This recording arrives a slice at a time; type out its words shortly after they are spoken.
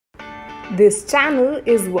This channel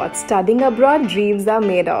is what studying abroad dreams are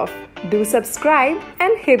made of. Do subscribe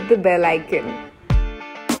and hit the bell icon.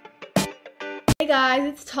 Hey guys,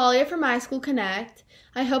 it's Talia from iSchoolConnect.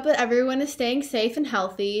 I hope that everyone is staying safe and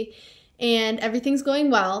healthy and everything's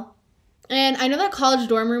going well. And I know that college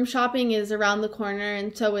dorm room shopping is around the corner,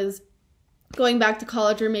 and so is going back to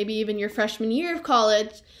college or maybe even your freshman year of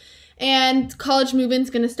college. And college movement's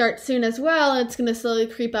going to start soon as well. It's going to slowly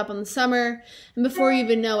creep up on the summer. And before you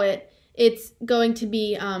even know it, it's going to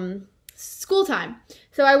be school time.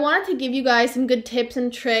 So I wanted to give you guys some good tips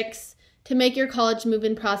and tricks to make your college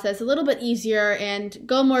move-in process a little bit easier and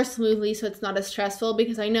go more smoothly so it's not as stressful,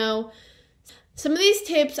 because I know some of these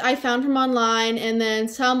tips I found from online, and then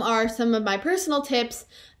some are some of my personal tips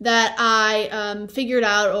that I figured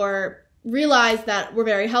out or realized that were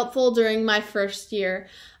very helpful during my first year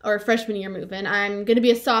or freshman year move-in. I'm going to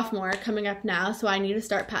be a sophomore coming up now, so I need to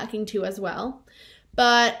start packing too as well.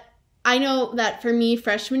 But I know that for me,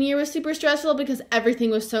 freshman year was super stressful because everything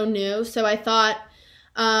was so new. So I thought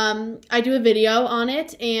I'd do a video on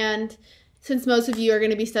it. And since most of you are going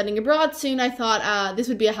to be studying abroad soon, I thought this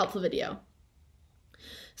would be a helpful video.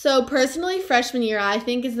 So personally, freshman year I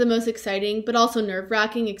think is the most exciting but also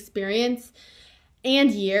nerve-wracking experience and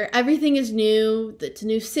year. Everything is new. It's a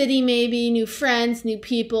new city maybe, new friends, new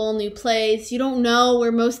people, new place. You don't know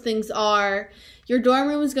where most things are. Your dorm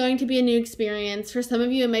room is going to be a new experience. For some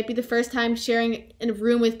of you, it might be the first time sharing in a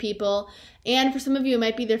room with people. And for some of you, it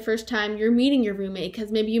might be the first time you're meeting your roommate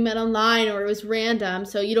because maybe you met online or it was random.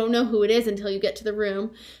 So you don't know who it is until you get to the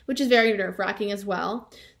room, which is very nerve-wracking as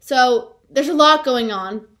well. So there's a lot going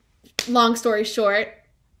on, long story short.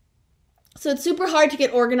 So it's super hard to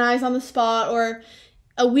get organized on the spot or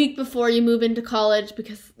a week before you move into college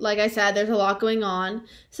because, like I said, there's a lot going on.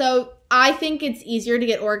 So I think it's easier to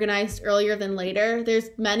get organized earlier than later. There's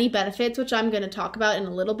many benefits, which I'm going to talk about in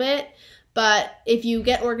a little bit. But if you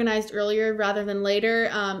get organized earlier rather than later,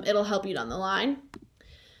 it'll help you down the line.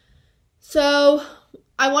 So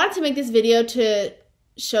I wanted to make this video to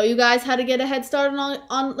show you guys how to get a head start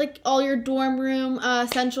on like all your dorm room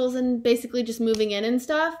essentials and basically just moving in and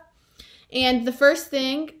stuff. And the first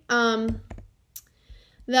thing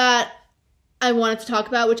that I wanted to talk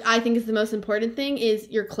about, which I think is the most important thing, is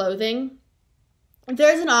your clothing. If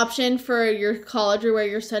there's an option for your college or where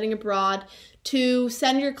you're studying abroad to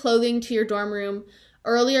send your clothing to your dorm room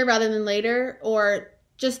earlier rather than later, or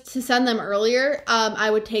just to send them earlier,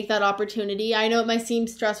 I would take that opportunity. I know it might seem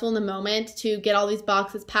stressful in the moment to get all these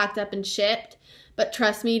boxes packed up and shipped, but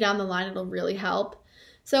trust me, down the line it'll really help.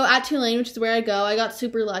 So at Tulane, which is where I go, I got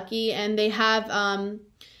super lucky, and they have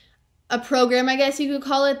a program, I guess you could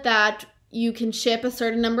call it, that you can ship a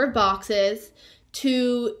certain number of boxes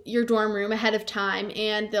to your dorm room ahead of time,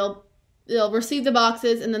 and they'll receive the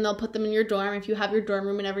boxes and then they'll put them in your dorm if you have your dorm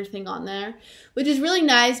room and everything on there, which is really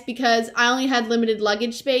nice because I only had limited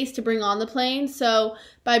luggage space to bring on the plane. So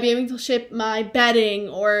by being able to ship my bedding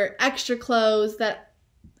or extra clothes that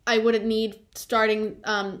I wouldn't need starting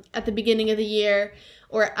at the beginning of the year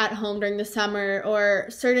or at home during the summer, or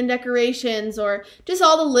certain decorations, or just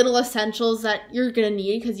all the little essentials that you're gonna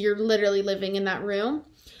need because you're literally living in that room.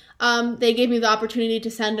 They gave me the opportunity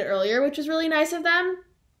to send it earlier, which was really nice of them.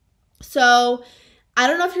 So I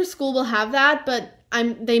don't know if your school will have that, but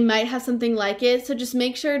they might have something like it. So just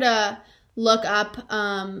make sure to look it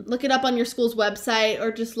up on your school's website,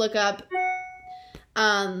 or just look it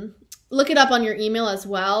up on your email as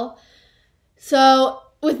well. So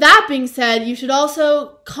with that being said, you should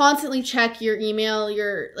also constantly check your email,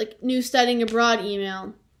 your new studying abroad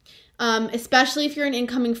email, especially if you're an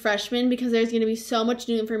incoming freshman, because there's going to be so much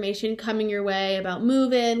new information coming your way about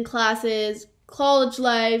move-in, classes, college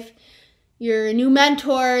life, your new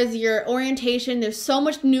mentors, your orientation. There's so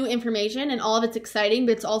much new information, and all of it's exciting,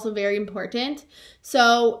 but it's also very important.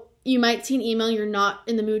 So you might see an email, you're not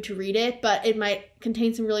in the mood to read it, but it might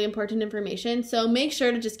contain some really important information. So make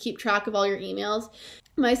sure to just keep track of all your emails.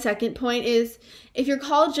 My second point is, if your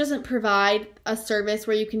college doesn't provide a service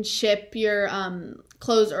where you can ship your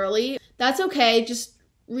clothes early, that's okay. Just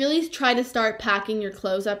really try to start packing your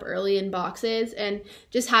clothes up early in boxes and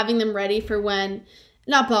just having them ready for when,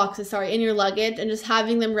 not boxes, sorry, in your luggage, and just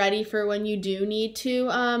having them ready for when you do need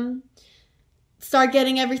to start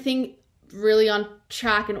getting everything really on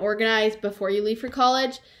track and organized before you leave for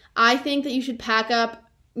college. I think that you should pack up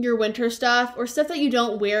your winter stuff or stuff that you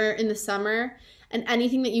don't wear in the summer and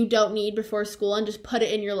anything that you don't need before school, and just put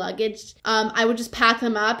it in your luggage. I would just pack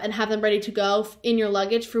them up and have them ready to go in your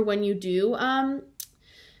luggage for when you do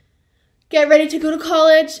get ready to go to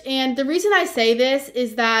college. And the reason I say this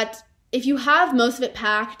is that if you have most of it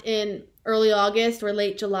packed in early August or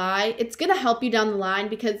late July, it's going to help you down the line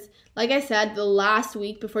because, like I said, the last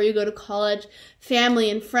week before you go to college,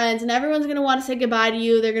 family and friends and everyone's going to want to say goodbye to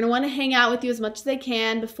you. They're going to want to hang out with you as much as they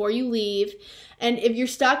can before you leave. And if you're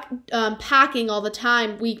stuck packing all the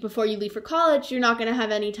time week before you leave for college, you're not going to have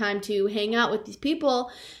any time to hang out with these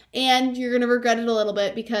people. And you're going to regret it a little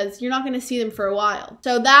bit because you're not going to see them for a while.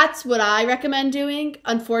 So that's what I recommend doing.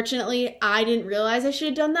 Unfortunately, I didn't realize I should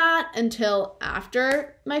have done that until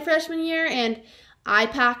after my freshman year. And I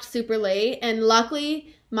packed super late. And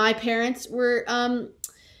luckily, my parents were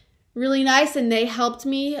really nice and they helped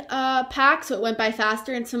me pack, so it went by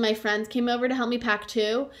faster, and some of my friends came over to help me pack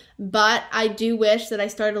too. But I do wish that I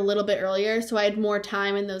started a little bit earlier so I had more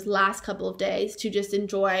time in those last couple of days to just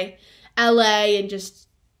enjoy LA and just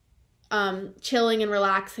chilling and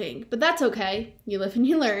relaxing. But that's okay. You live and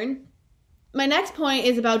you learn. My next point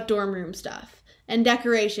is about dorm room stuff and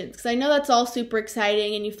decorations, because I know that's all super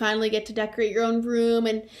exciting and you finally get to decorate your own room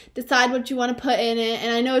and decide what you want to put in it,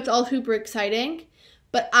 and I know it's all super exciting.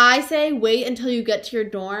 But I say wait until you get to your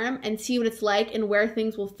dorm and see what it's like and where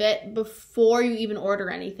things will fit before you even order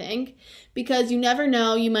anything. Because you never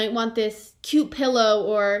know, you might want this cute pillow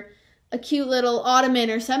or a cute little ottoman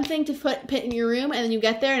or something to put in your room, and then you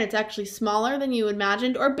get there and it's actually smaller than you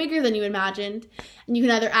imagined or bigger than you imagined. And you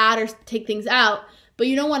can either add or take things out. But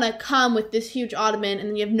you don't want to come with this huge ottoman and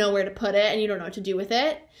then you have nowhere to put it and you don't know what to do with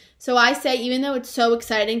it. So I say, even though it's so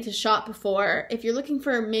exciting to shop before, if you're looking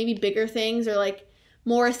for maybe bigger things or like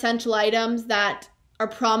more essential items that are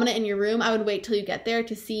prominent in your room, I would wait till you get there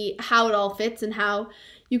to see how it all fits and how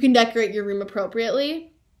you can decorate your room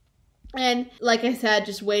appropriately. And like I said,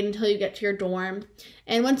 just wait until you get to your dorm.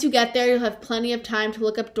 And once you get there, you'll have plenty of time to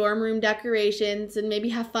look up dorm room decorations and maybe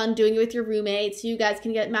have fun doing it with your roommates so you guys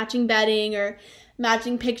can get matching bedding or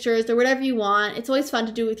matching pictures or whatever you want. It's always fun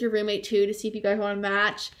to do it with your roommate too to see if you guys want to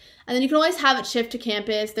match. And then you can always have it shipped to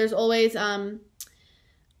campus. There's always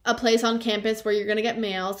a place on campus where you're going to get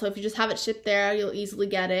mail. So if you just have it shipped there, you'll easily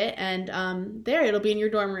get it. And there, it'll be in your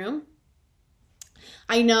dorm room.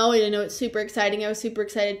 I know it's super exciting. I was super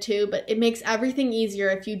excited too, but it makes everything easier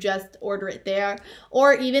if you just order it there.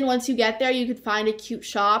 Or even once you get there, you could find a cute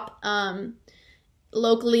shop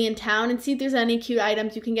locally in town and see if there's any cute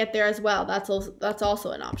items you can get there as well. That's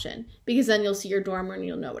also an option, because then you'll see your dorm room and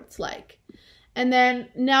you'll know what it's like. And then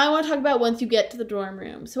now I want to talk about once you get to the dorm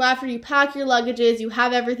room. So after you pack your luggages, you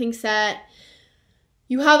have everything set,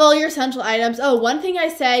 you have all your essential items. Oh, one thing I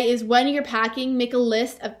say is when you're packing, make a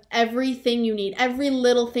list of everything you need, every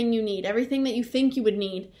little thing you need, everything that you think you would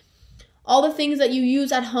need. All the things that you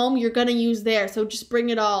use at home, you're going to use there, so just bring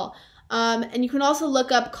it all. And you can also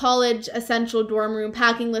look up college essential dorm room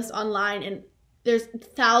packing lists online, and there's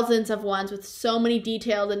thousands of ones with so many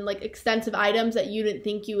details and like extensive items that you didn't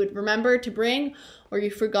think you would remember to bring or you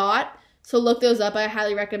forgot. So look those up. I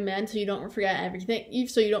highly recommend so you don't forget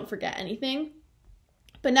anything.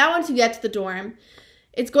 But now once you get to the dorm,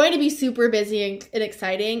 it's going to be super busy and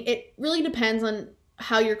exciting. It really depends on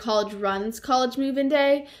how your college runs college move-in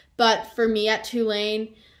day. But for me at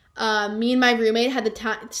Tulane, me and my roommate had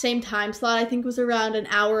the same time slot. I think it was around an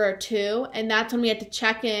hour or two, and that's when we had to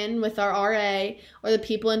check in with our RA or the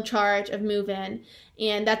people in charge of move-in,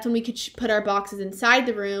 and that's when we could put our boxes inside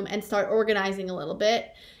the room and start organizing a little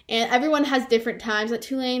bit. And everyone has different times at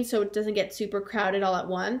Tulane, so it doesn't get super crowded all at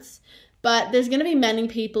once. But there's going to be many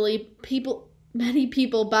people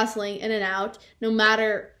bustling in and out, no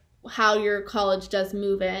matter how your college does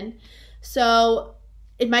move in. So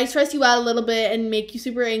it might stress you out a little bit and make you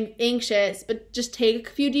super anxious, but just take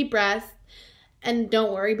a few deep breaths and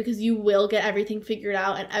don't worry, because you will get everything figured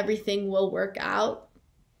out and everything will work out.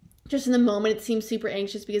 Just in the moment, it seems super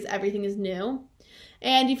anxious because everything is new.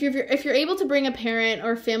 And if you're able to bring a parent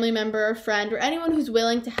or a family member or friend or anyone who's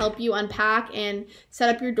willing to help you unpack and set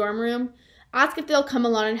up your dorm room, ask if they'll come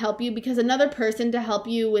along and help you, because another person to help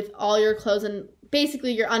you with all your clothes and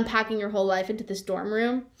basically you're unpacking your whole life into this dorm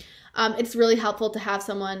room. It's really helpful to have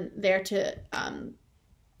someone there to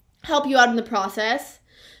help you out in the process.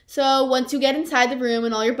 So once you get inside the room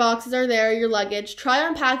and all your boxes are there, your luggage, try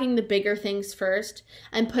unpacking the bigger things first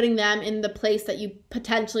and putting them in the place that you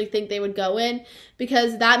potentially think they would go in,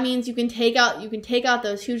 because that means you can take out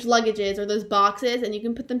those huge luggages or those boxes and you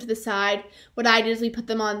can put them to the side. What I did is we put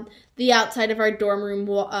them on the outside of our dorm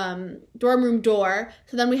room door,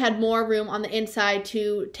 so then we had more room on the inside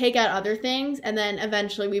to take out other things, and then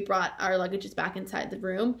eventually we brought our luggages back inside the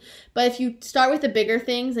room. But if you start with the bigger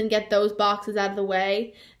things and get those boxes out of the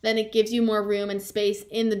way, then it gives you more room and space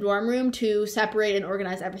in the dorm room to separate and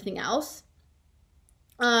organize everything else.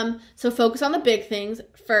 So focus on the big things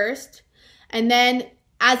first, and then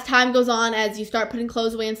as time goes on, as you start putting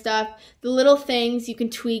clothes away and stuff, the little things you can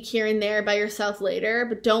tweak here and there by yourself later,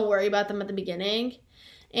 but don't worry about them at the beginning.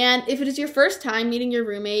 And if it is your first time meeting your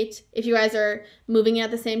roommate, if you guys are moving in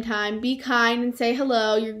at the same time, be kind and say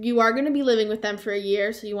hello. You are going to be living with them for a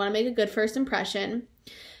year, so you want to make a good first impression.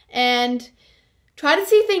 And try to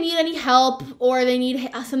see if they need any help, or they need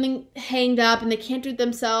something hanged up and they can't do it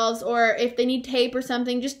themselves, or if they need tape or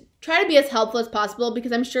something. Just try to be as helpful as possible,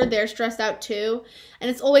 because I'm sure they're stressed out too. And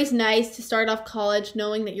it's always nice to start off college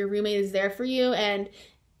knowing that your roommate is there for you and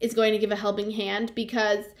is going to give a helping hand,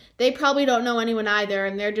 because they probably don't know anyone either,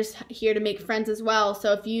 and they're just here to make friends as well.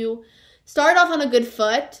 So if you start off on a good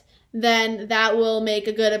foot, then that will make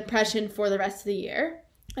a good impression for the rest of the year.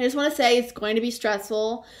 I just want to say it's going to be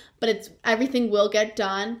stressful, but everything will get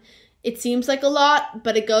done. It seems like a lot,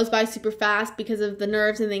 but it goes by super fast because of the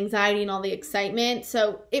nerves and the anxiety and all the excitement.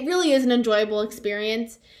 So it really is an enjoyable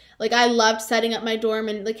experience. Like, I loved setting up my dorm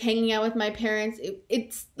and like hanging out with my parents.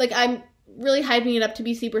 It's like, I'm really hyping it up to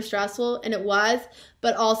be super stressful, and it was,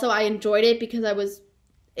 but also I enjoyed it because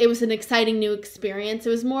it was an exciting new experience. It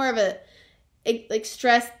was more of a like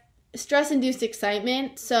stress-induced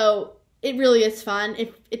excitement. So it really is fun.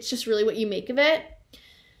 It's just really what you make of it.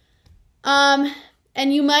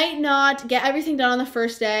 And you might not get everything done on the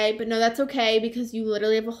first day, but no, that's okay, because you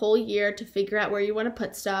literally have a whole year to figure out where you want to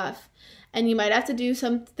put stuff. And you might have to do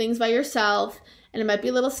some things by yourself, and it might be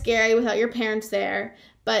a little scary without your parents there.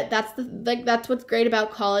 But that's what's great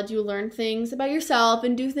about college. You learn things about yourself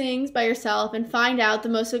and do things by yourself and find out the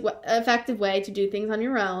most effective way to do things on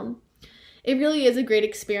your own. It really is a great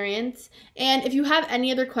experience. And if you have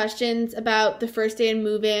any other questions about the first day and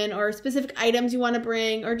move-in, or specific items you want to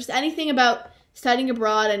bring, or just anything about studying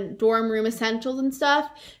abroad and dorm room essentials and stuff,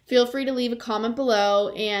 feel free to leave a comment below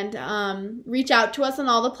and reach out to us on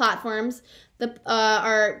all the platforms.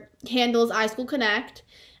 Our handle is iSchoolConnect.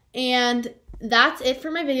 And that's it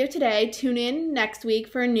for my video today. Tune in next week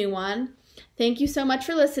for a new one. Thank you so much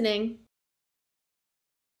for listening.